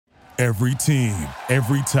Every team,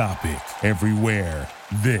 every topic, everywhere.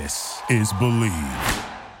 This is Believe.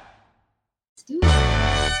 Let's do it.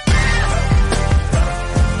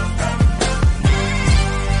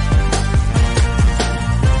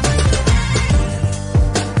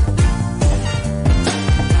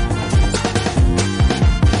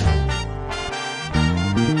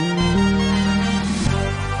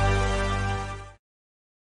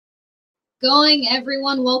 Going,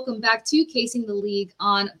 everyone. Welcome back to Kasing the League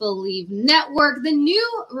on Believe Network. The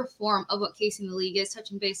new reform of what Kasing the League is,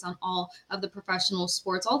 touching base on all of the professional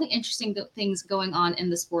sports, all the interesting things going on in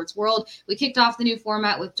the sports world. We kicked off the new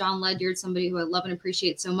format with John Ledyard, somebody who I love and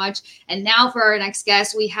appreciate so much. And now for our next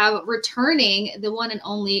guest, we have returning the one and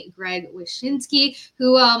only Greg Wyshynski,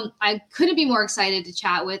 who I couldn't be more excited to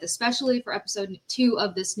chat with, especially for episode 2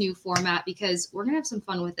 of this new format, because we're going to have some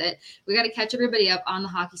fun with it. We got to catch everybody up on the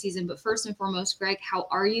hockey season, but first and foremost, Greg, how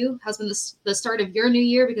are you? How's been the start of your new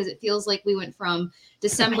year? Because it feels like we went from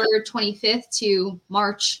December 25th to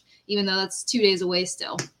March, even though that's 2 days away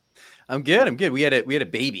still. I'm good. We had a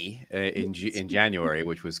baby in January,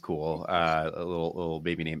 which was cool. A little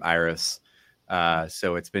baby named Iris.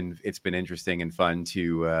 So it's been interesting and fun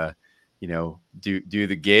to do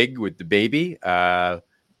the gig with the baby.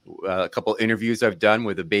 A couple interviews I've done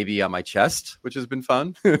with a baby on my chest, which has been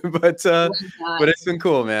fun, but it's been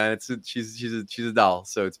cool, man. She's a doll.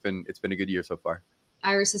 So it's been a good year so far.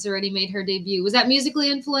 Iris has already made her debut. Was that musically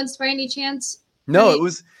influenced by any chance? No, it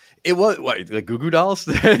was what, like Goo Goo Dolls?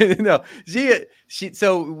 No, she.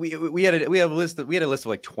 So we had a list of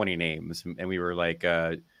like 20 names, and we were like,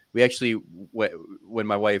 we actually, when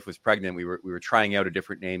my wife was pregnant, we were trying out a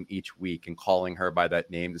different name each week and calling her by that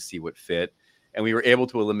name to see what fit. And we were able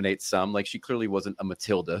to eliminate some. Like, she clearly wasn't a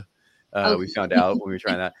Matilda. We found out when we were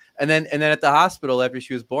trying that. And then at the hospital after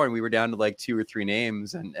she was born, we were down to like 2 or 3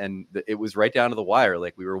 names, and it was right down to the wire.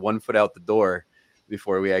 Like, we were 1 foot out the door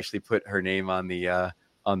before we actually put her name on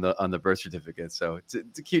the birth certificate. So it's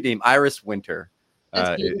a cute name, Iris Winter.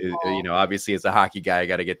 Obviously as a hockey guy, I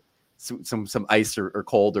got to get some ice or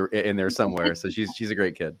cold in there somewhere. So she's a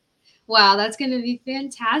great kid. Wow, that's going to be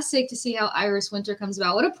fantastic to see how Iris Winter comes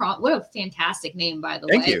about. What a fantastic name, by the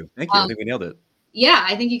way. Thank you. I think we nailed it. Yeah,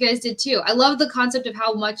 I think you guys did too. I love the concept of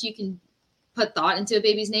how much you can put thought into a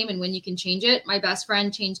baby's name and when you can change it. My best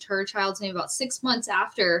friend changed her child's name about 6 months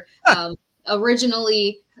after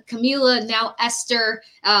originally Camila, now Esther,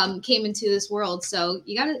 came into this world. So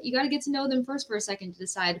you gotta get to know them first for a second to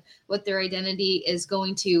decide what their identity is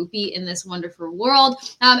going to be in this wonderful world.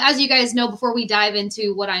 As you guys know, before we dive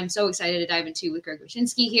into what I'm so excited to dive into with Greg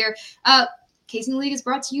Wyshynski here, Kasing the League is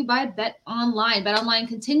brought to you by BetOnline. BetOnline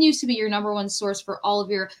continues to be your number one source for all of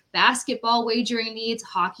your basketball wagering needs,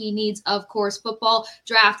 hockey needs, of course, football,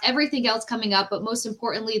 draft, everything else coming up. But most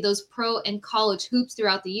importantly, those pro and college hoops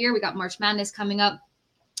throughout the year. We got March Madness coming up.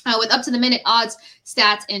 With up-to-the-minute odds,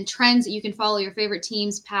 stats, and trends, you can follow your favorite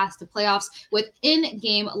teams past the playoffs with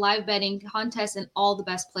in-game live betting contests and all the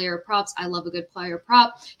best player props. I love a good player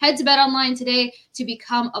prop. Head to BetOnline today to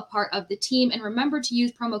become a part of the team. And remember to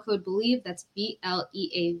use promo code BELIEVE, that's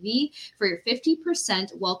BLEAV, for your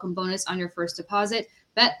 50% welcome bonus on your first deposit.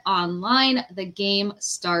 BetOnline, the game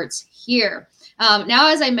starts here. Now,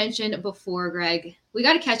 as I mentioned before, Greg, we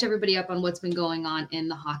got to catch everybody up on what's been going on in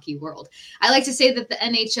the hockey world. I like to say that the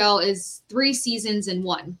NHL is 3 seasons in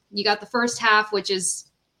 1. You got the first half, which is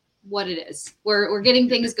what it is. We're getting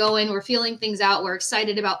things going. We're feeling things out. We're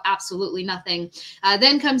excited about absolutely nothing.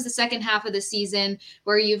 Then comes the second half of the season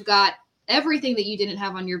where you've got everything that you didn't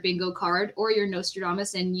have on your bingo card or your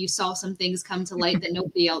Nostradamus, and you saw some things come to light that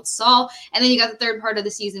nobody else saw. And then you got the third part of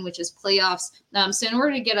the season, which is playoffs. So in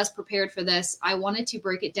order to get us prepared for this, I wanted to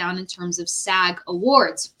break it down in terms of SAG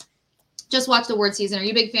awards. Just watched the award season. Are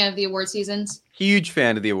you a big fan of the award seasons? Huge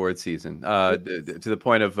fan of the award season, to the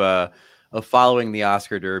point of following the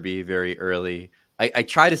Oscar Derby very early. I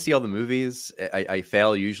try to see all the movies. I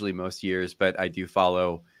fail usually most years, but I do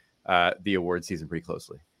follow the award season pretty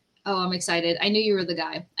closely. Oh, I'm excited. I knew you were the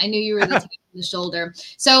guy. I knew you were the tap on the shoulder.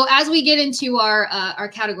 So as we get into our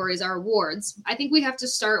categories, our awards, I think we have to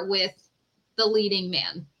start with the leading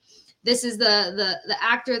man. This is the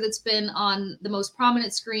actor that's been on the most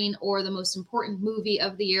prominent screen or the most important movie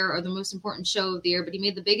of the year or the most important show of the year, but he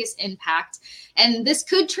made the biggest impact. And this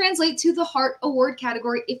could translate to the Hart Award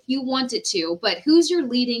category if you want it to. But who's your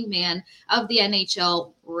leading man of the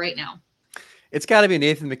NHL right now? It's got to be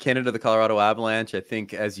Nathan MacKinnon of the Colorado Avalanche. I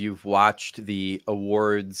think as you've watched the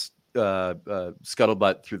awards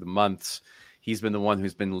scuttlebutt through the months, he's been the one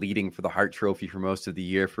who's been leading for the Hart Trophy for most of the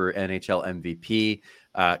year for NHL MVP.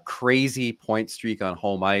 Crazy point streak on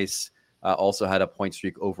home ice. Also had a point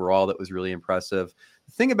streak overall that was really impressive.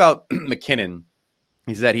 The thing about McKinnon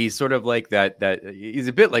is that he's sort of like that he's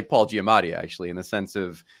a bit like Paul Giamatti, actually, in the sense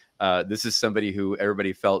of this is somebody who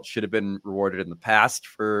everybody felt should have been rewarded in the past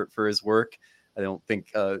for his work. I don't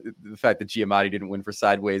think the fact that Giamatti didn't win for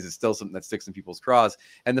Sideways is still something that sticks in people's craws.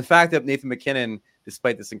 And the fact that Nathan McKinnon,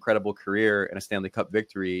 despite this incredible career and a Stanley Cup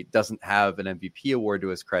victory, doesn't have an MVP award to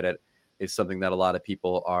his credit is something that a lot of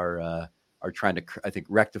people are trying to, I think,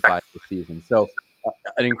 rectify this season. So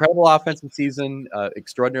an incredible offensive season,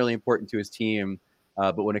 extraordinarily important to his team.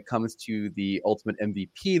 But when it comes to the ultimate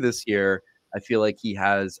MVP this year, I feel like he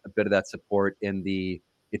has a bit of that support in the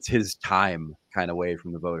it's his time kind of way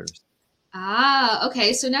from the voters.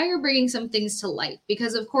 Okay. So now you're bringing some things to light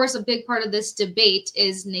because, of course, a big part of this debate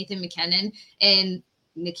is Nathan McKinnon and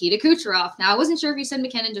Nikita Kucherov. Now, I wasn't sure if you said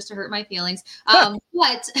McKinnon just to hurt my feelings. But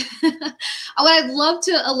what I'd love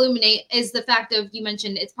to illuminate is the fact of, you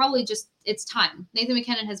mentioned it's probably just it's time. Nathan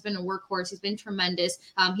McKinnon has been a workhorse. He's been tremendous.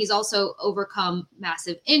 He's also overcome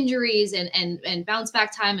massive injuries and bounce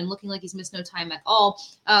back time and looking like he's missed no time at all.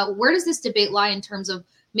 Where does this debate lie in terms of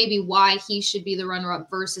maybe why he should be the runner-up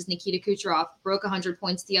versus Nikita Kucherov? Broke 100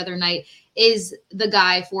 points the other night, is the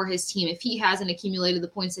guy for his team. If he hasn't accumulated the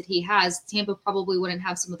points that he has, Tampa probably wouldn't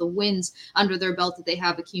have some of the wins under their belt that they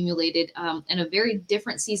have accumulated in a very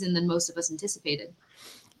different season than most of us anticipated.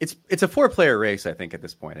 It's a 4-player race, I think, at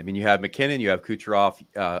this point. I mean, you have McKinnon, you have Kucherov,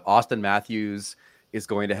 Austin Matthews is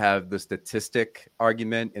going to have the statistic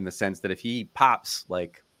argument in the sense that if he pops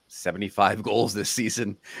like 75 goals this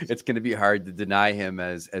season, it's going to be hard to deny him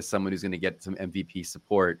as someone who's going to get some MVP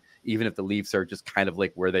support, even if the Leafs are just kind of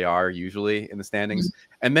like where they are usually in the standings.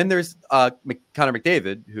 Mm-hmm. And then there's Connor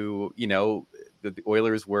McDavid, who, you know, the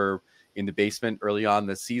Oilers were in the basement early on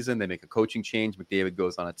this season. They make a coaching change. McDavid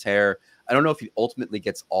goes on a tear. I don't know if he ultimately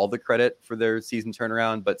gets all the credit for their season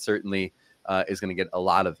turnaround, but certainly is going to get a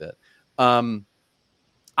lot of it.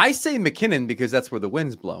 I say McKinnon because that's where the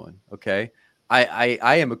wind's blowing. Okay. I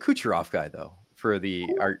am a Kucherov guy, though, for the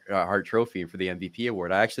Hart Trophy and for the MVP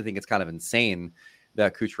award. I actually think it's kind of insane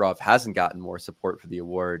that Kucherov hasn't gotten more support for the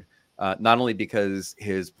award, not only because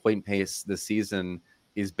his point pace this season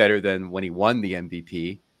is better than when he won the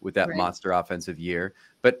MVP with that monster offensive year,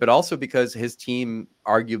 but also because his team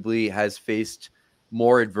arguably has faced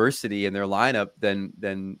more adversity in their lineup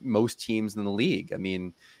than most teams in the league. I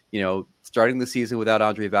mean, you know, starting the season without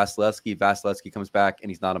Andrei Vasilevsky comes back and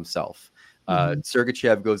he's not himself.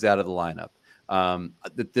 Sergachev goes out of the lineup.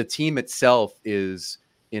 The team itself is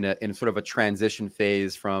in sort of a transition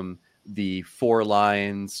phase from the 4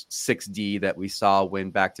 lines 6D that we saw win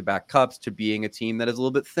back-to-back cups to being a team that is a little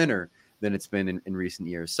bit thinner than it's been in recent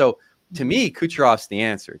years. So to me, Kucherov's the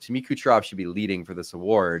answer. To me, Kucherov should be leading for this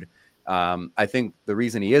award. I think the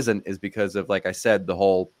reason he isn't is because of, like I said, the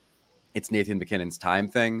whole it's Nathan McKinnon's time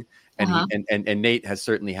thing. And and Nate has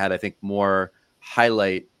certainly had, I think, more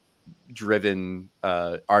highlight driven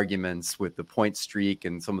arguments with the point streak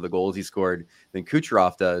and some of the goals he scored than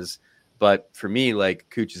Kucherov does. But for me, like,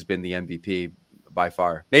 Kuch has been the MVP by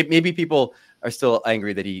far. Maybe people are still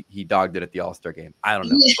angry that he dogged it at the All-Star game. I don't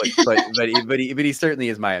know, but he certainly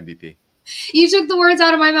is my MVP. You took the words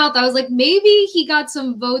out of my mouth. I was like, maybe he got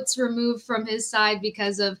some votes removed from his side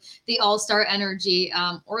because of the all-star energy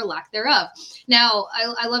or lack thereof. Now,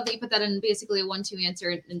 I love that you put that in basically a 1-2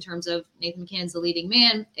 answer in terms of Nathan McKinnon's the leading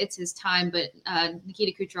man. It's his time, but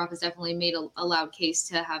Nikita Kucherov has definitely made a loud case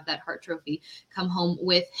to have that Hart Trophy come home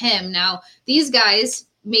with him. Now, these guys,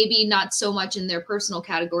 maybe not so much in their personal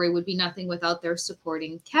category, would be nothing without their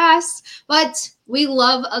supporting cast, but we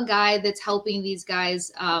love a guy that's helping these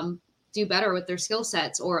guys do better with their skill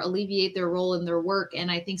sets or alleviate their role in their work.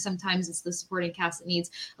 And I think sometimes it's the supporting cast that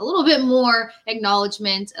needs a little bit more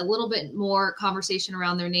acknowledgement, a little bit more conversation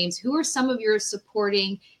around their names. Who are some of your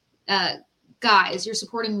supporting guys, your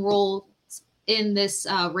supporting role in this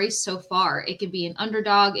race so far? It could be an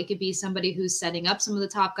underdog. It could be somebody who's setting up some of the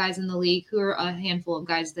top guys in the league. Who are a handful of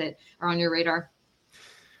guys that are on your radar?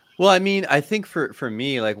 Well, I mean, I think for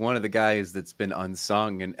me, like, one of the guys that's been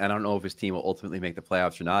unsung, and I don't know if his team will ultimately make the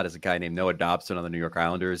playoffs or not, is a guy named Noah Dobson on the New York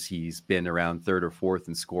Islanders. He's been around 3rd or 4th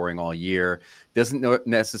in scoring all year. Doesn't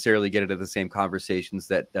necessarily get into the same conversations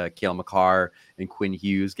that Cale Makar and Quinn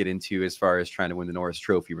Hughes get into as far as trying to win the Norris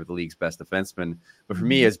Trophy with the league's best defenseman. But for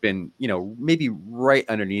me, has been, you know, maybe right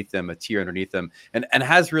underneath them, a tier underneath them, and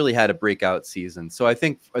has really had a breakout season. So I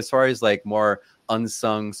think as far as like more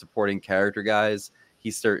unsung supporting character guys,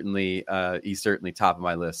 he's certainly top of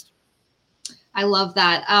my list. I love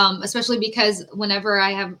that, especially because whenever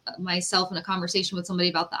I have myself in a conversation with somebody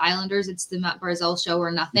about the Islanders, it's the Matt Barzal show or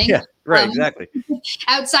nothing. Yeah, right, exactly.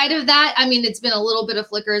 Outside of that, I mean, it's been a little bit of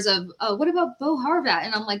flickers of, what about Bo Horvat?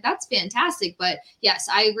 And I'm like, that's fantastic. But yes,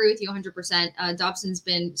 I agree with you 100%. Dobson's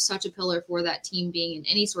been such a pillar for that team being in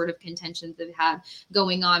any sort of contention they've had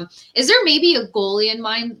going on. Is there maybe a goalie in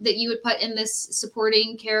mind that you would put in this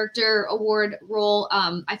supporting character award role?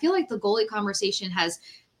 I feel like the goalie conversation has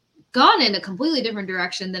gone in a completely different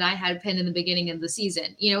direction than I had pinned in the beginning of the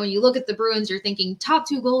season. You know, when you look at the Bruins, you're thinking top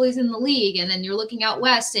 2 goalies in the league, and then you're looking out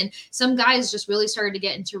west, and some guys just really started to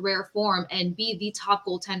get into rare form and be the top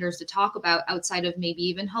goaltenders to talk about outside of maybe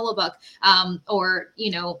even Hellebuck, or, you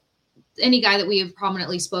know, any guy that we have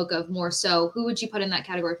prominently spoke of more so. Who would you put in that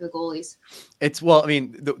category for the goalies? Well, I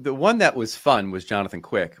mean, the one that was fun was Jonathan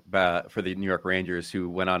Quick for the New York Rangers, who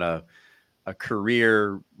went on a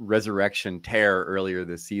career resurrection tear earlier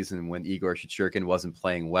this season when Igor Shesterkin wasn't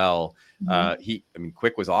playing well.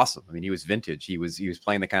 Quick was awesome. I mean, he was vintage. He was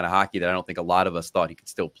playing the kind of hockey that I don't think a lot of us thought he could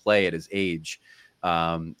still play at his age.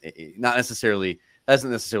 Hasn't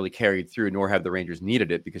necessarily carried through, nor have the Rangers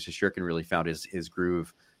needed it, because Shesterkin really found his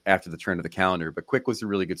groove after the turn of the calendar. But Quick was a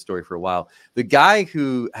really good story for a while. The guy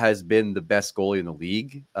who has been the best goalie in the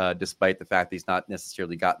league, despite the fact that he's not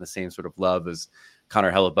necessarily gotten the same sort of love as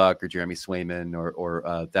Connor Hellebuck or Jeremy Swayman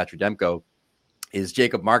or Thatcher Demko, is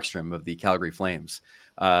Jacob Markstrom of the Calgary Flames.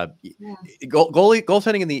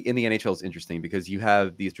 Goaltending in the NHL is interesting because you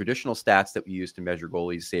have these traditional stats that we use to measure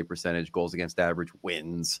goalies: save percentage, goals against average,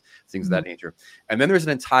 wins, things of that nature. And then there's an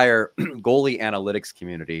entire goalie analytics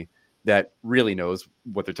community that really knows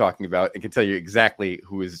what they're talking about and can tell you exactly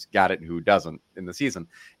who has got it and who doesn't in the season.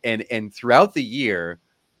 And throughout the year,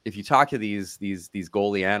 if you talk to these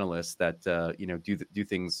goalie analysts that do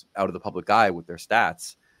things out of the public eye with their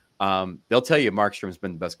stats, they'll tell you Markstrom's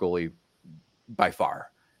been the best goalie by far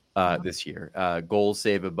this year. Goals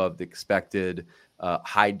save above the expected,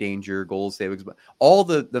 high danger goals save, all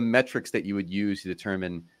the metrics that you would use to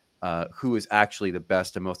determine who is actually the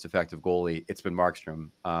best and most effective goalie. It's been Markstrom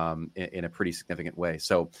in a pretty significant way.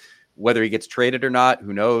 So whether he gets traded or not,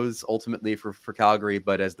 who knows ultimately for Calgary,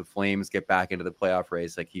 but as the Flames get back into the playoff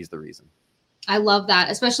race, like, he's the reason. I love that,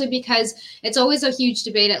 especially because it's always a huge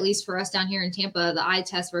debate, at least for us down here in Tampa, the eye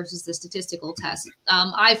test versus the statistical test.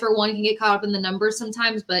 I, for one, can get caught up in the numbers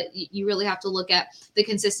sometimes, but you really have to look at the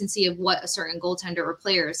consistency of what a certain goaltender or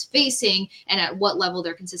player is facing and at what level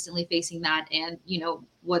they're consistently facing that, and, you know,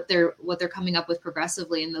 what they're coming up with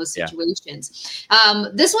progressively in those situations. Yeah.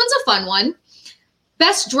 This one's a fun one.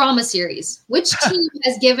 Best drama series. Which team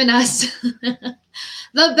has given us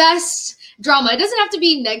the best drama? It doesn't have to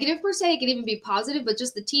be negative per se. It can even be positive, but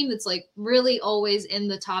just the team that's like really always in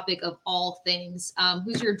the topic of all things.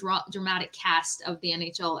 Who's your dramatic cast of the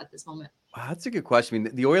NHL at this moment? Wow, that's a good question. I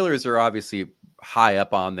mean, the Oilers are obviously high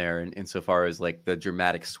up on there insofar as like the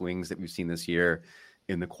dramatic swings that we've seen this year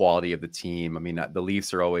in the quality of the team. I mean, the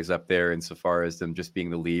Leafs are always up there insofar as them just being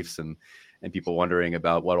the Leafs and people wondering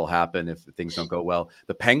about what will happen if things don't go well.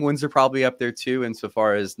 The Penguins are probably up there too,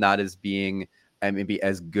 insofar as not as being maybe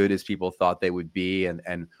as good as people thought they would be,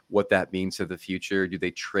 and what that means to the future. Do they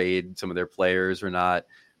trade some of their players or not?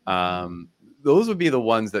 Those would be the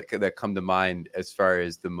ones that come to mind as far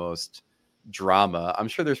as the most drama. I'm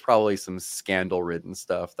sure there's probably some scandal-ridden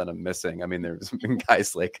stuff that I'm missing. I mean, there's been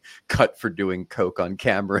guys like cut for doing coke on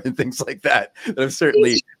camera and things like that have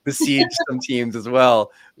certainly besieged some teams as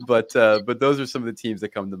well. But those are some of the teams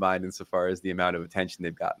that come to mind insofar as the amount of attention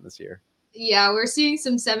they've gotten this year. Yeah, we're seeing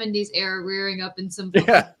some 70s era rearing up in some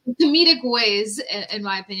comedic ways, in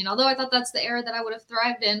my opinion. Although I thought that's the era that I would have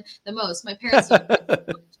thrived in the most. My parents. What about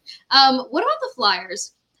the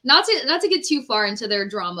Flyers? Not to get too far into their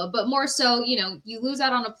drama, but more so, you know, you lose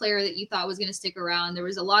out on a player that you thought was going to stick around. There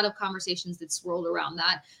was a lot of conversations that swirled around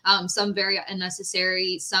that. Some very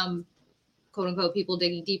unnecessary, some quote unquote people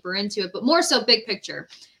digging deeper into it, but more so big picture.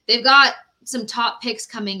 They've got some top picks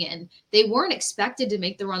coming in. They weren't expected to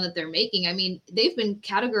make the run that they're making. I mean, they've been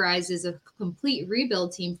categorized as a complete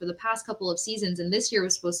rebuild team for the past couple of seasons, and this year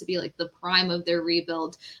was supposed to be like the prime of their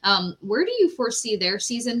rebuild. Where do you foresee their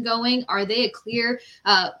season going? Are they a clear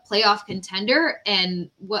playoff contender? And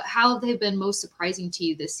how they've been most surprising to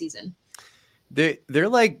you this season? They're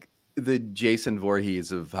like the Jason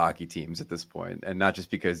Voorhees of hockey teams at this point, and not just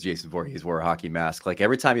because Jason Voorhees wore a hockey mask. Like,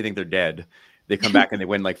 every time you think they're dead, they come back and they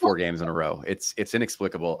win like 4 games in a row. It's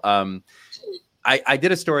inexplicable. I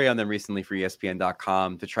did a story on them recently for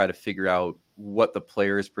ESPN.com to try to figure out what the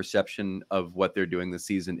players' perception of what they're doing this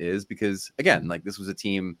season is, because again, like, this was a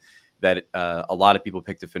team that a lot of people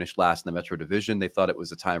picked to finish last in the Metro Division. They thought it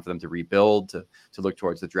was a time for them to rebuild, to look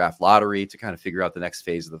towards the draft lottery, to kind of figure out the next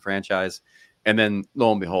phase of the franchise. And then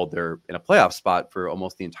lo and behold, they're in a playoff spot for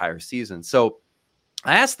almost the entire season. So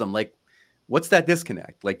I asked them, like, what's that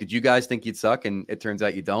disconnect? Like, did you guys think you'd suck? And it turns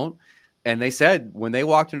out you don't. And they said when they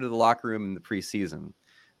walked into the locker room in the preseason,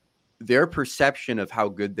 their perception of how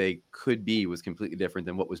good they could be was completely different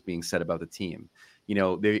than what was being said about the team. You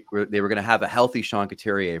know, they were going to have a healthy Sean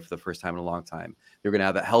Couturier for the first time in a long time. They were going to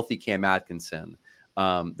have a healthy Cam Atkinson.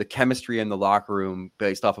 The chemistry in the locker room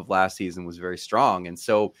based off of last season was very strong. And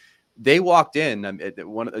so they walked in,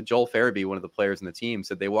 Joel Farabee, one of the players in the team,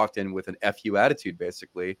 said they walked in with an FU attitude,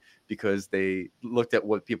 basically, because they looked at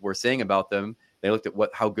what people were saying about them. They looked at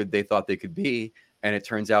how good they thought they could be. And it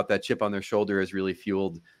turns out that chip on their shoulder has really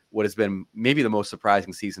fueled what has been maybe the most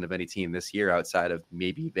surprising season of any team this year, outside of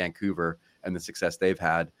maybe Vancouver and the success they've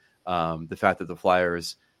had. The fact that the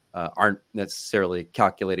Flyers aren't necessarily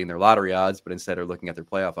calculating their lottery odds, but instead are looking at their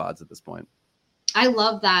playoff odds at this point. I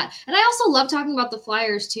love that. And I also love talking about the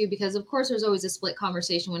Flyers too, because of course there's always a split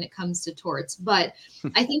conversation when it comes to Torts, but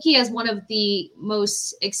I think he has one of the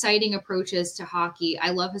most exciting approaches to hockey. I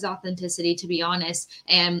love his authenticity, to be honest.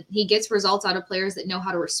 And he gets results out of players that know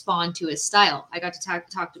how to respond to his style. I got to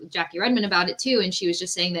talk with Jackie Redmond about it too. And she was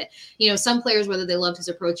just saying that, you know, some players, whether they loved his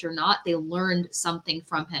approach or not, they learned something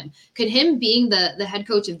from him. Could him being the head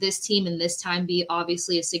coach of this team in this time be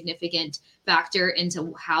obviously a significant factor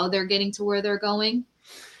into how they're getting to where they're going?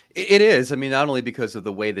 It is. I mean, not only because of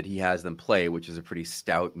the way that he has them play, which is a pretty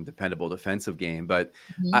stout and dependable defensive game, but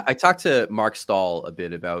I talked to Mark Stahl a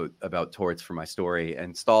bit about Torts for my story.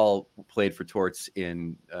 And Stahl played for Torts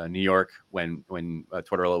in New York when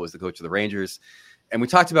Tortorella was the coach of the Rangers. And we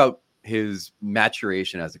talked about his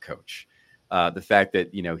maturation as a coach. The fact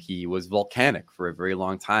that, you know, he was volcanic for a very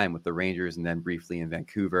long time with the Rangers and then briefly in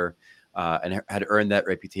Vancouver. And had earned that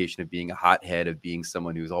reputation of being a hothead, of being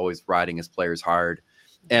someone who's always riding his players hard.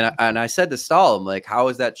 And I said to Stahl, I'm like, how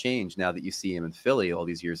has that changed now that you see him in Philly all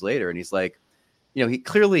these years later? And he's like, you know, he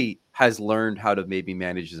clearly has learned how to maybe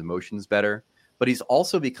manage his emotions better, but he's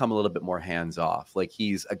also become a little bit more hands off. Like,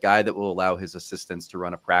 he's a guy that will allow his assistants to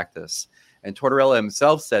run a practice. And Tortorella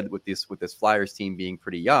himself said with this Flyers team being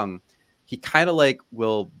pretty young, he kind of like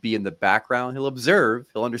will be in the background. He'll observe,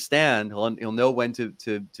 he'll understand, he'll know when to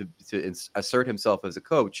assert himself as a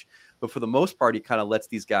coach. But for the most part, he kind of lets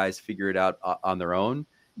these guys figure it out on their own.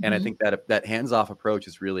 And I think that hands-off approach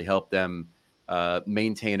has really helped them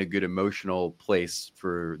maintain a good emotional place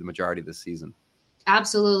for the majority of the season.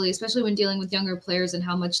 Absolutely, especially when dealing with younger players and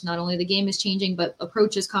how much not only the game is changing, but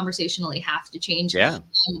approaches conversationally have to change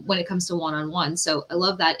when it comes to one-on-one. So I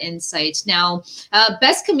love that insight. Now,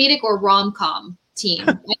 best comedic or rom-com team?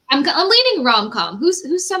 I'm leaning rom-com.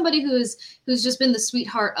 Who's somebody who's just been the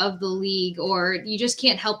sweetheart of the league, or you just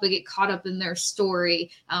can't help but get caught up in their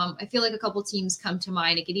story? I feel like a couple teams come to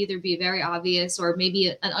mind. It could either be very obvious or maybe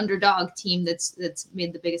an underdog team that's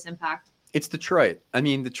made the biggest impact. It's Detroit. I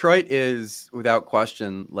mean, Detroit is without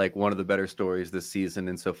question like one of the better stories this season,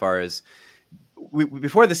 insofar as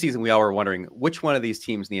before the season, we all were wondering which one of these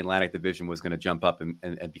teams in the Atlantic Division was going to jump up and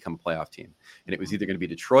become a playoff team. And it was either going to be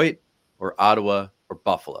Detroit or Ottawa or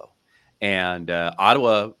Buffalo. And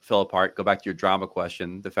Ottawa fell apart. Go back to your drama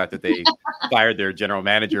question. The fact that they fired their general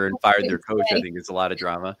manager and fired their coach, I think, is a lot of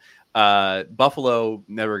drama. Buffalo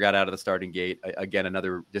never got out of the starting gate. Again,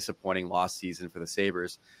 another disappointing lost season for the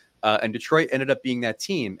Sabres. And Detroit ended up being that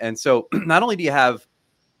team. And so not only do you have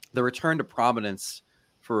the return to prominence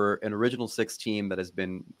for an Original Six team that has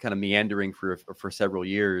been kind of meandering for several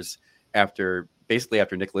years after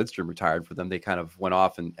Nick Lidstrom retired for them, they kind of went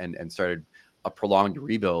off and started a prolonged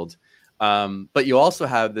rebuild. But you also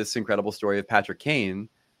have this incredible story of Patrick Kane,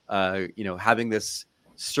 having this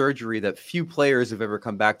surgery that few players have ever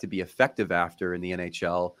come back to be effective after in the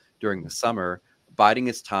NHL during the summer, biding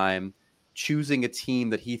his time, choosing a team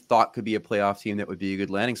that he thought could be a playoff team that would be a good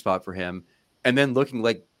landing spot for him, and then looking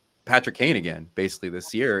like Patrick Kane again, basically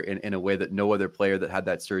this year in a way that no other player that had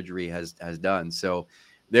that surgery has done. So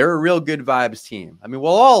they're a real good vibes team. I mean,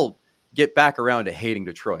 we'll all get back around to hating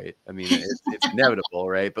Detroit. I mean, it's inevitable,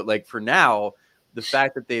 right? But like for now, the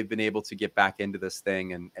fact that they've been able to get back into this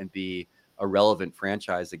thing and be a relevant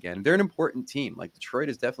franchise again, they're an important team. Like Detroit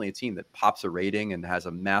is definitely a team that pops a rating and has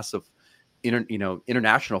a massive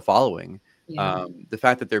international following. Yeah. The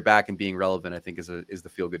fact that they're back and being relevant, I think, is the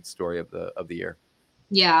feel good story of the year.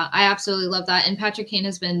 Yeah, I absolutely love that. And Patrick Kane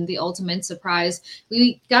has been the ultimate surprise.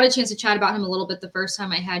 We got a chance to chat about him a little bit the first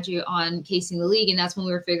time I had you on Kasing the League, and that's when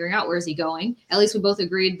we were figuring out where is he going. At least we both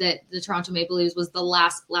agreed that the Toronto Maple Leafs was the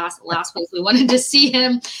last place we wanted to see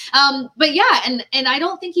him. But yeah, and I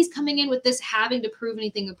don't think he's coming in with this having to prove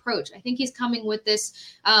anything approach. I think he's coming with this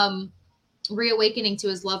reawakening to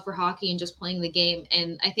his love for hockey and just playing the game.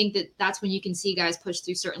 And I think that that's when you can see guys push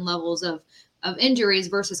through certain levels of injuries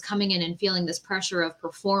versus coming in and feeling this pressure of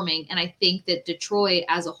performing. And I think that Detroit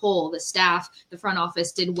as a whole, the staff, the front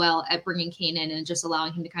office did well at bringing Kane in and just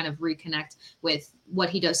allowing him to kind of reconnect with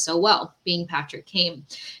what he does so well, being Patrick Kane.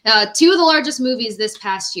 Two of the largest movies this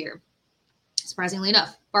past year, surprisingly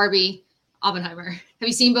enough, Barbie, Oppenheimer. Have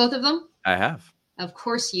you seen both of them? I have. Of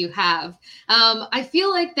course you have. I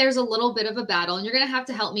feel like there's a little bit of a battle, and you're going to have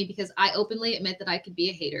to help me because I openly admit that I could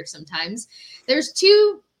be a hater sometimes. There's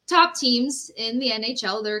two top teams in the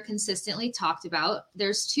NHL that are consistently talked about.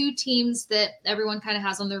 There's two teams that everyone kind of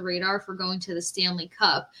has on their radar for going to the Stanley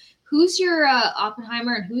Cup. Who's your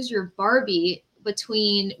Oppenheimer and who's your Barbie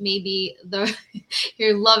between maybe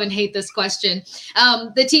you love and hate this question.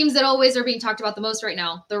 The teams that always are being talked about the most right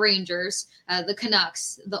now, the Rangers, the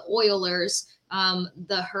Canucks, the Oilers,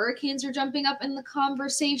 the Hurricanes are jumping up in the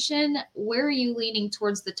conversation. Where are you leaning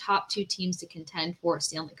towards the top two teams to contend for a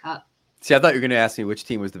Stanley Cup? See, I thought you were going to ask me which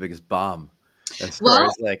team was the biggest bomb as far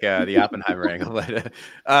as like the Oppenheimer angle. But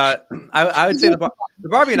I would say the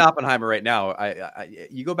Barbie and Oppenheimer right now,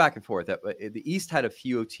 you go back and forth. The East had a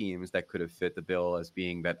few teams that could have fit the bill as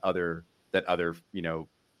being that other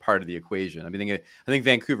part of the equation. I mean, I think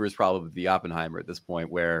Vancouver is probably the Oppenheimer at this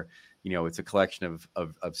point, where it's a collection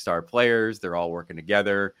of star players. They're all working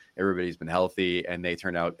together. Everybody's been healthy, and they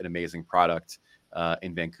turned out an amazing product.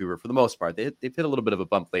 In Vancouver for the most part. They've hit a little bit of a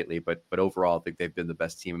bump lately, but overall, I think they've been the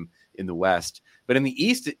best team in the West. But in the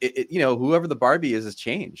East, whoever the Barbie is has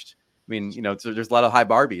changed. I mean, so there's a lot of high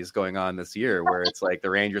Barbies going on this year where it's like the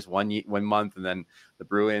Rangers one month and then the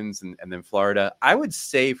Bruins and then Florida. I would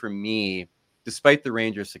say for me, despite the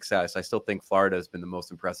Rangers' success, I still think Florida has been the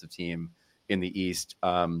most impressive team in the East.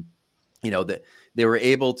 That they were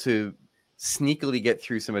able to sneakily get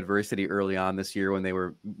through some adversity early on this year when they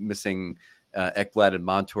were missing Ekblad and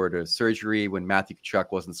Montour to surgery, when Matthew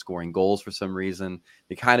Tkachuk wasn't scoring goals for some reason.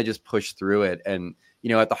 They kind of just pushed through it. And,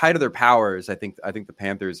 at the height of their powers, I think the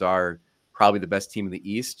Panthers are probably the best team in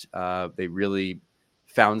the East. They really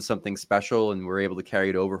found something special and were able to carry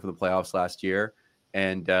it over for the playoffs last year.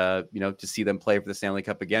 And, to see them play for the Stanley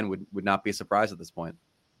Cup again would not be a surprise at this point.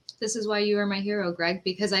 This is why you are my hero, Greg,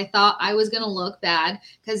 because I thought I was going to look bad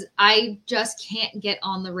because I just can't get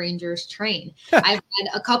on the Rangers train. I've had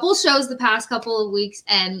a couple shows the past couple of weeks,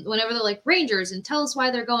 and whenever they're like Rangers and tell us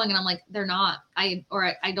why they're going, and I'm like, they're not. I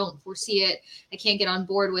don't foresee it. I can't get on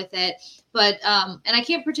board with it. But and I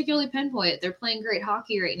can't particularly pinpoint it. They're playing great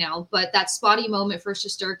hockey right now, but that spotty moment for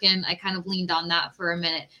Shesterkin, I kind of leaned on that for a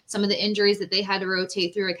minute. Some of the injuries that they had to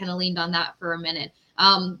rotate through, I kind of leaned on that for a minute.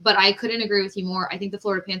 But I couldn't agree with you more. I think the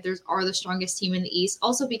Florida Panthers are the strongest team in the East,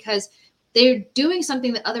 also because they're doing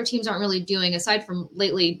something that other teams aren't really doing, aside from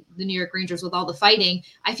lately the New York Rangers with all the fighting.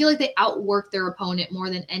 I feel like they outwork their opponent more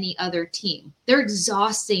than any other team. They're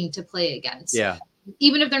exhausting to play against. Yeah.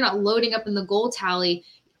 Even if they're not loading up in the goal tally,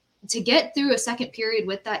 to get through a second period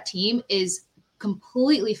with that team is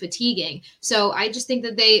completely fatiguing. So I just think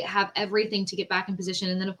that they have everything to get back in position.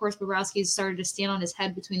 And then, of course, Bobrovsky's started to stand on his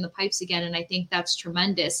head between the pipes again, and I think that's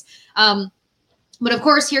tremendous. But, of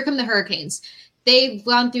course, here come the Hurricanes. They've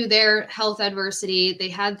gone through their health adversity. They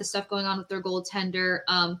had the stuff going on with their goaltender,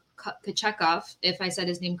 Kochetkov, if I said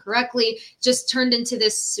his name correctly, just turned into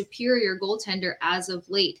this superior goaltender as of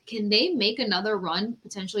late. Can they make another run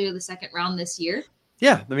potentially to the second round this year?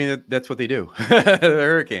 Yeah, I mean, that's what they do. The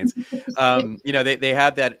Hurricanes, they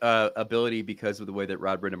have that ability because of the way that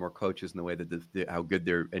Rod Brindamore coaches and the way that how good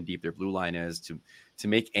and deep their blue line is to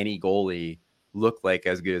make any goalie look like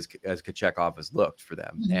as good as Kochetkov has looked for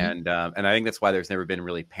them. Mm-hmm. And I think that's why there's never been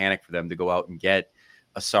really panic for them to go out and get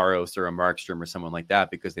a Saros or a Markstrom or someone like that,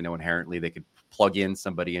 because they know inherently they could plug in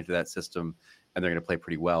somebody into that system and they're going to play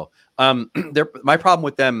pretty well. My problem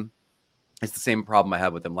with them is the same problem I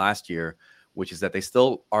had with them last year, which is that they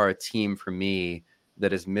still are a team for me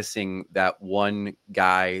that is missing that one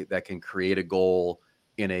guy that can create a goal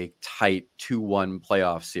in a tight 2-1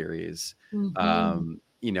 playoff series. Mm-hmm.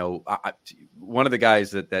 One of the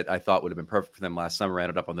guys that I thought would have been perfect for them last summer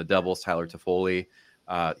ended up on the doubles, Tyler Toffoli.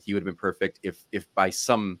 He would have been perfect if by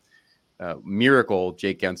some miracle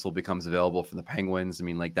Jake Gensel becomes available from the Penguins. I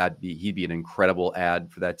mean, like he'd be an incredible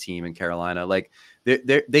ad for that team in Carolina. Like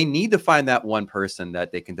they need to find that one person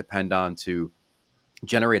that they can depend on to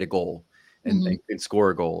generate a goal. and score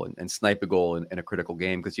a goal and snipe a goal in a critical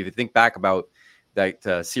game. Because if you think back about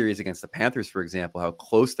that series against the Panthers, for example, how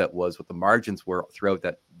close that was, what the margins were throughout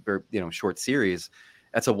that short series,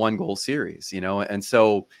 that's a 1-goal series, and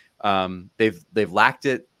so they've lacked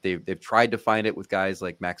it. They've tried to find it with guys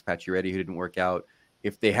like Max Pacioretty, who didn't work out.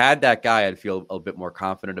 If they had that guy, I'd feel a bit more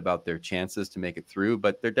confident about their chances to make it through.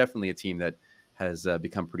 But they're definitely a team that has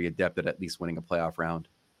become pretty adept at least winning a playoff round.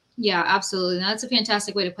 Yeah, absolutely. That's a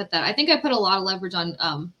fantastic way to put that. I think I put a lot of leverage on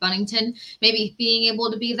Bunnington, maybe being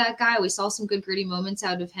able to be that guy. We saw some good gritty moments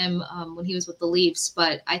out of him when he was with the Leafs,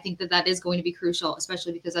 but I think that is going to be crucial,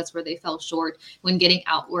 especially because that's where they fell short when getting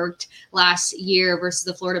outworked last year versus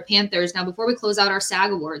the Florida Panthers. Now, before we close out our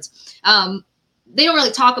SAG awards, they don't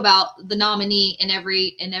really talk about the nominee in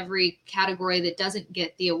every category that doesn't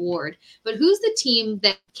get the award. But who's the team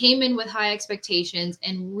that came in with high expectations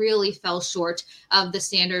and really fell short of the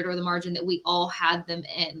standard or the margin that we all had them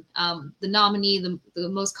in? The nominee, the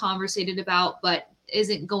most conversated about, but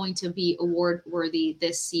isn't going to be award worthy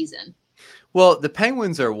this season. Well, the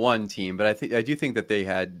Penguins are one team, but I do think that they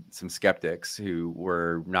had some skeptics who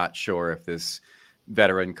were not sure if this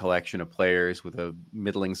veteran collection of players with a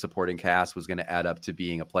middling supporting cast was going to add up to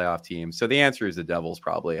being a playoff team. So the answer is the Devils,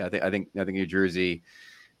 probably. I think New Jersey,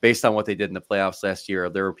 based on what they did in the playoffs last year,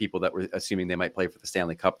 there were people that were assuming they might play for the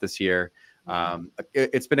Stanley Cup this year.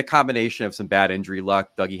 It's been a combination of some bad injury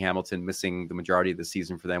luck. Dougie Hamilton missing the majority of the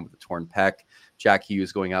season for them with a torn pec. Jack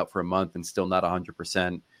Hughes going out for a month and still not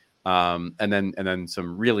 100%. And then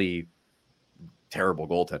some really terrible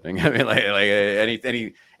goaltending. I mean,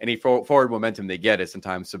 like any forward momentum they get is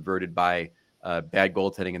sometimes subverted by bad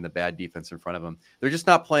goaltending and the bad defense in front of them. They're just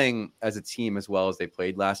not playing as a team as well as they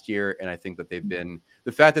played last year. And I think that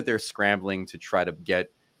the fact that they're scrambling to try to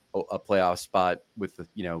get a playoff spot with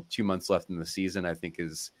 2 months left in the season, I think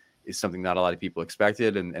is something not a lot of people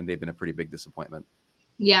expected. And they've been a pretty big disappointment.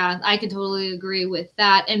 Yeah, I can totally agree with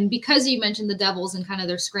that. And because you mentioned the Devils and kind of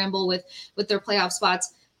their scramble with their playoff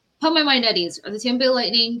spots, put my mind at ease. Are the Tampa Bay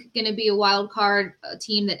Lightning going to be a wild card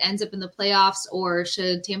team that ends up in the playoffs, or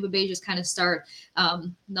should Tampa Bay just kind of start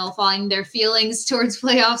nullifying their feelings towards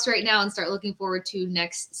playoffs right now and start looking forward to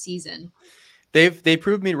next season? They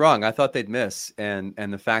proved me wrong. I thought they'd miss, and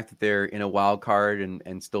the fact that they're in a wild card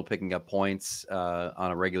and still picking up points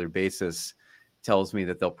on a regular basis tells me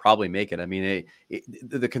that they'll probably make it. I mean,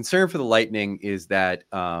 the concern for the Lightning is that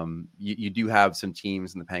you do have some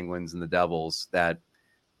teams in the Penguins and the Devils that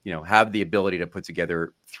have the ability to put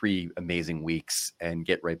together 3 amazing weeks and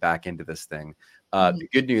get right back into this thing. The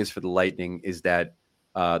good news for the Lightning is that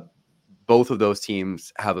both of those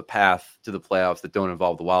teams have a path to the playoffs that don't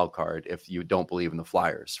involve the wild card if you don't believe in the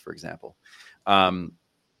Flyers, for example.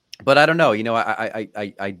 But I don't know.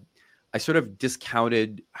 I sort of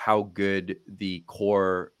discounted how good the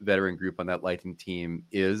core veteran group on that Lightning team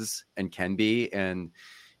is and can be. And,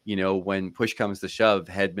 when push comes to shove,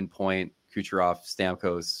 Hedman, Point, Kucherov,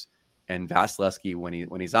 Stamkos, and Vasilevsky,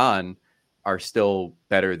 when he's on, are still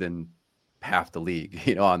better than half the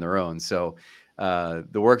league, on their own. So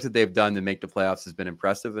the work that they've done to make the playoffs has been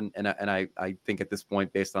impressive, and I think at this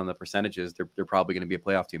point, based on the percentages, they're probably going to be a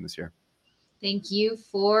playoff team this year. Thank you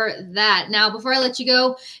for that. Now, before I let you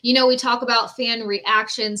go, we talk about fan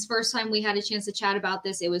reactions. First time we had a chance to chat about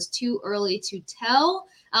this, it was too early to tell.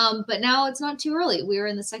 But now it's not too early. We're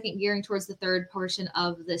in the second gearing towards the third portion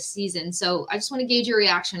of the season. So I just want to gauge your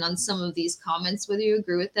reaction on some of these comments, whether you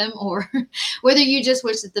agree with them or whether you just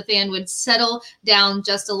wish that the fan would settle down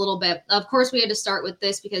just a little bit. Of course, we had to start with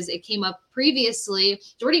this because it came up previously.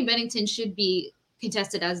 Jordan Binnington should be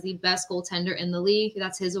contested as the best goaltender in the league.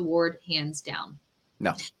 That's his award, hands down.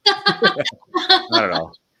 No, not at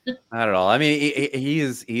all. Not at all. I mean,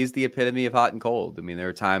 he's the epitome of hot and cold. I mean, there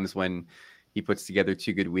are times when he puts together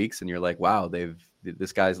 2 good weeks and you're like, wow,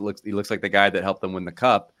 this guy looks like the guy that helped them win the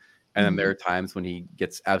cup. And then there are times when he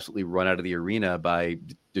gets absolutely run out of the arena by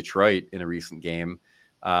Detroit in a recent game.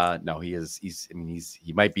 No, he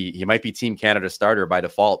might be Team Canada starter by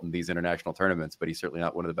default in these international tournaments, but he's certainly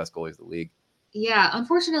not one of the best goalies in the league. Yeah,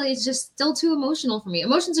 unfortunately, it's just still too emotional for me.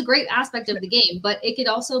 Emotion's a great aspect of the game, but it could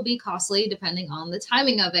also be costly depending on the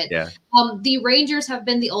timing of it. Yeah. The Rangers have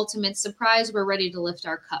been the ultimate surprise. We're ready to lift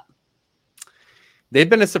our cup. They've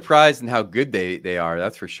been a surprise in how good they are.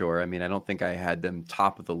 That's for sure. I mean, I don't think I had them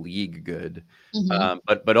top of the league good,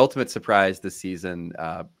 but ultimate surprise this season.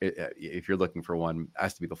 If you're looking for one,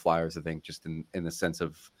 has to be the Flyers. I think just in the sense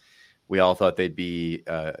of we all thought they'd be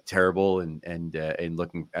terrible and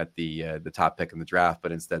looking at the top pick in the draft,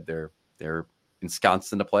 but instead they're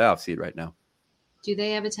ensconced in the playoff seed right now. Do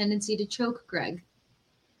they have a tendency to choke, Greg?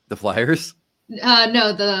 The Flyers?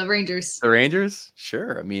 No, the Rangers. The Rangers?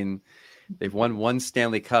 Sure. I mean, They've won one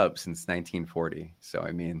Stanley Cup since 1940. So,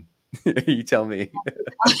 I mean, you tell me.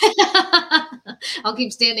 I'll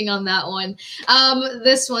keep standing on that one.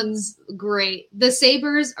 This one's great. The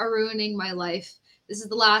Sabres are ruining my life. This is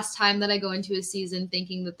the last time that I go into a season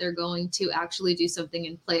thinking that they're going to actually do something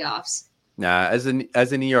in playoffs. Nah, as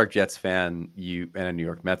a New York Jets fan, and a New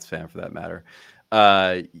York Mets fan for that matter,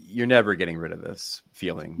 you're never getting rid of this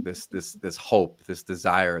feeling, this hope, this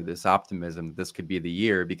desire, this optimism that this could be the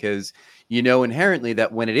year, because you know inherently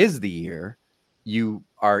that when it is the year, you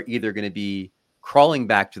are either going to be crawling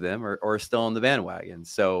back to them or still on the bandwagon.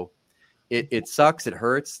 So it sucks. It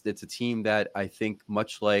hurts. It's a team that I think,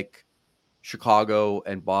 much like Chicago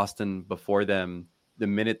and Boston before them, the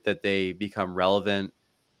minute that they become relevant,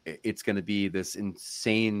 it's going to be this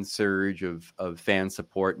insane surge of fan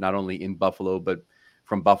support, not only in Buffalo, but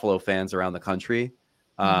from Buffalo fans around the country.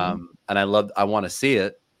 And I want to see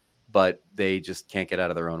it, but they just can't get out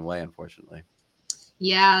of their own way, unfortunately.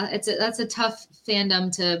 Yeah, that's a tough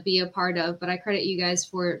fandom to be a part of, but I credit you guys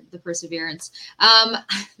for the perseverance.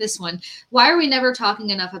 This one, why are we never talking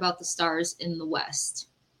enough about the Stars in the West?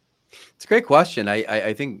 It's a great question.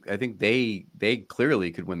 I think they clearly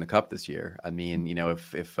could win the Cup this year. I mean, you know,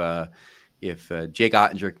 if Jake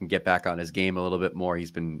Ottinger can get back on his game a little bit more,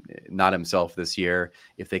 he's been not himself this year.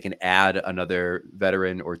 If they can add another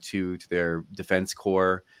veteran or two to their defense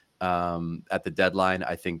core at the deadline,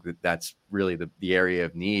 I think that's really the area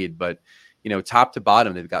of need. But, you know, top to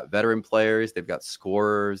bottom, they've got veteran players, they've got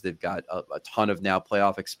scorers, they've got a ton of now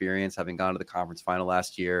playoff experience, having gone to the conference final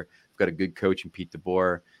last year. They've got a good coach in Pete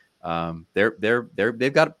DeBoer.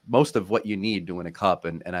 They've got most of what you need to win a cup.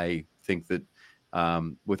 And I think that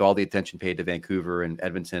with all the attention paid to Vancouver and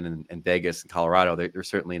Edmonton and Vegas and Colorado, they're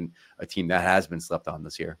certainly a team that has been slept on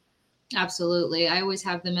this year. Absolutely. I always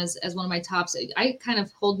have them as one of my tops. I kind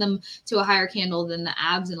of hold them to a higher candle than the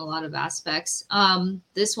Abs in a lot of aspects.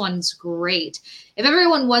 This one's great. If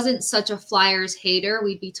everyone wasn't such a Flyers hater,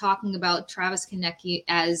 we'd be talking about Travis Konecny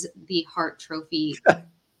as the Hart Trophy.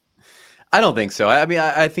 I don't think so. I mean,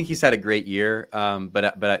 I think he's had a great year.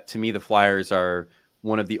 But to me, the Flyers are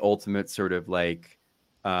one of the ultimate sort of like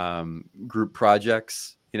group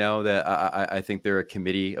projects, you know, that I think they're a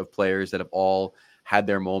committee of players that have all had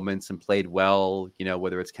their moments and played well, you know,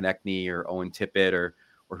 whether it's Konecny or Owen Tippett or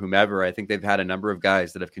whomever. I think they've had a number of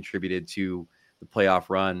guys that have contributed to the playoff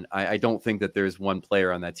run. I don't think that there's one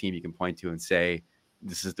player on that team you can point to and say,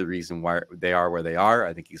 this is the reason why they are where they are.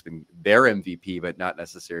 I think he's been their MVP, but not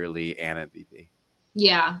necessarily an MVP.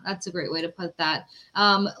 Yeah, that's a great way to put that.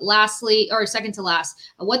 Lastly, or second to last,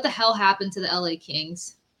 what the hell happened to the LA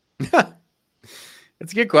Kings?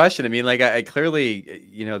 That's a good question. I mean, like I clearly,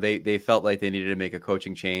 you know, they felt like they needed to make a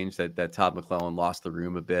coaching change, that Todd McClellan lost the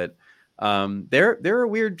room a bit. They're a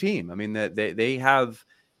weird team. I mean, they have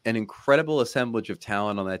an incredible assemblage of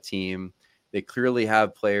talent on that team. They clearly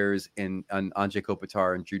have players in Anze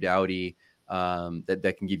Kopitar and Drew Doughty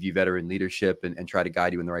that can give you veteran leadership and try to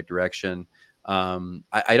guide you in the right direction.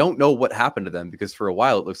 I don't know what happened to them, because for a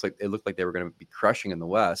while it looked like they were going to be crushing in the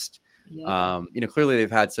West. Yeah. You know, clearly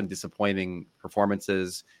they've had some disappointing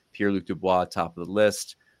performances. Pierre-Luc Dubois, top of the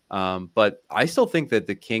list. But I still think that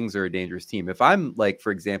the Kings are a dangerous team. If I'm like,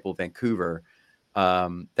 for example, Vancouver,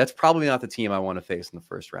 that's probably not the team I want to face in the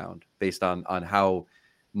first round, based on how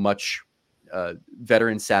much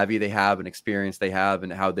veteran savvy they have and experience they have,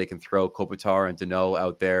 and how they can throw Kopitar and Danault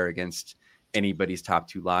out there against anybody's top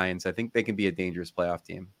two lines. I think they can be a dangerous playoff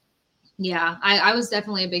team. Yeah, I was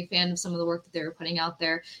definitely a big fan of some of the work that they were putting out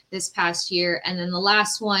there this past year. And then the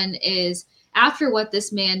last one is, after what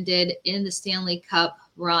this man did in the Stanley Cup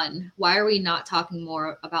run, why are we not talking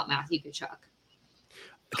more about Matthew Tkachuk?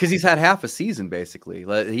 Because he's had half a season, basically.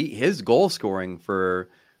 His goal scoring for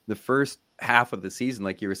the first half of the season,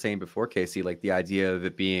 like you were saying before, Casey, like the idea of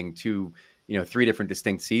it being three different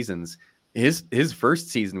distinct seasons. His first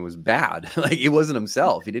season was bad. Like, he wasn't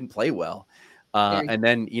himself. He didn't play well. And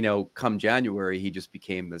then, come January, he just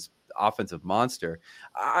became this offensive monster.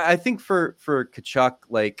 I think for Tkachuk,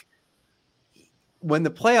 like, when the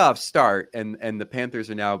playoffs start and the Panthers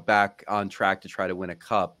are now back on track to try to win a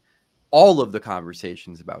cup, all of the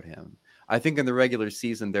conversations about him. I think in the regular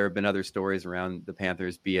season, there have been other stories around the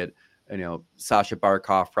Panthers, be it, Sasha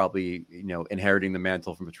Barkov probably, inheriting the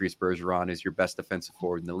mantle from Patrice Bergeron as your best defensive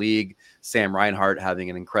forward in the league, Sam Reinhart having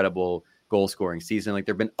an incredible goal scoring season. Like,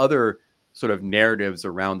 there have been other sort of narratives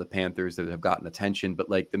around the Panthers that have gotten attention, but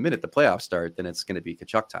like the minute the playoffs start, then it's going to be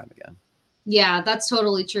Tkachuk time again. Yeah, that's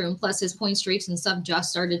totally true. And plus his point streaks and stuff just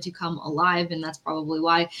started to come alive. And that's probably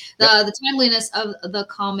why the timeliness of the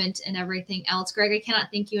comment and everything else. Greg, I cannot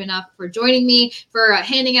thank you enough for joining me, for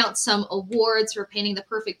handing out some awards, for painting the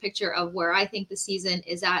perfect picture of where I think the season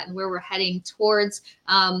is at and where we're heading towards.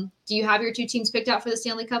 Do you have your 2 teams picked out for the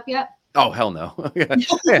Stanley Cup yet? Oh, hell no. I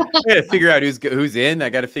gotta figure out who's in. I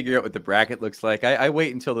got to figure out what the bracket looks like. I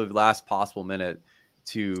wait until the last possible minute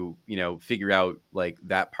to, figure out like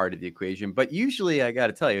that part of the equation. But usually I got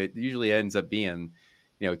to tell you, it usually ends up being,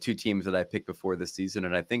 2 teams that I picked before this season.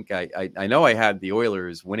 And I think I know I had the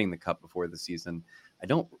Oilers winning the cup before the season. I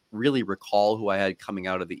don't really recall who I had coming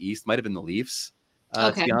out of the East. Might've been the Leafs,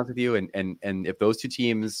 to be honest with you. And if those 2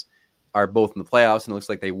 teams are both in the playoffs, and it looks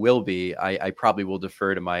like they will be, I probably will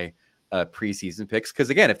defer to my preseason picks. Cause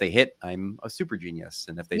again, if they hit, I'm a super genius.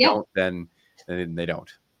 And if they don't, then they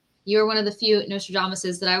don't. You're one of the few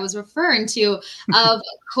Nostradamuses that I was referring to, of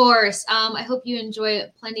course. I hope you enjoy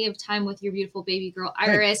plenty of time with your beautiful baby girl,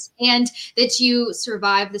 Iris, and that you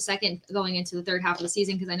survive the second going into the third half of the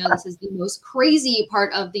season, because I know this is the most crazy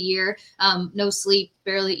part of the year. No sleep,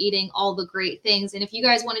 barely eating, all the great things. And if you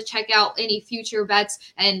guys want to check out any future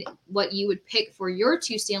bets and what you would pick for your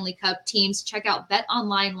 2 Stanley Cup teams, check out Bet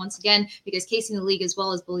Online once again, because Kasing the League as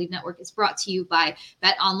well as Believe Network is brought to you by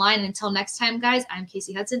Bet Online. And until next time, guys, I'm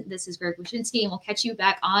Casey Hudson. This is Greg Wyshynski, and we'll catch you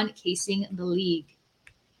back on Kasing the League.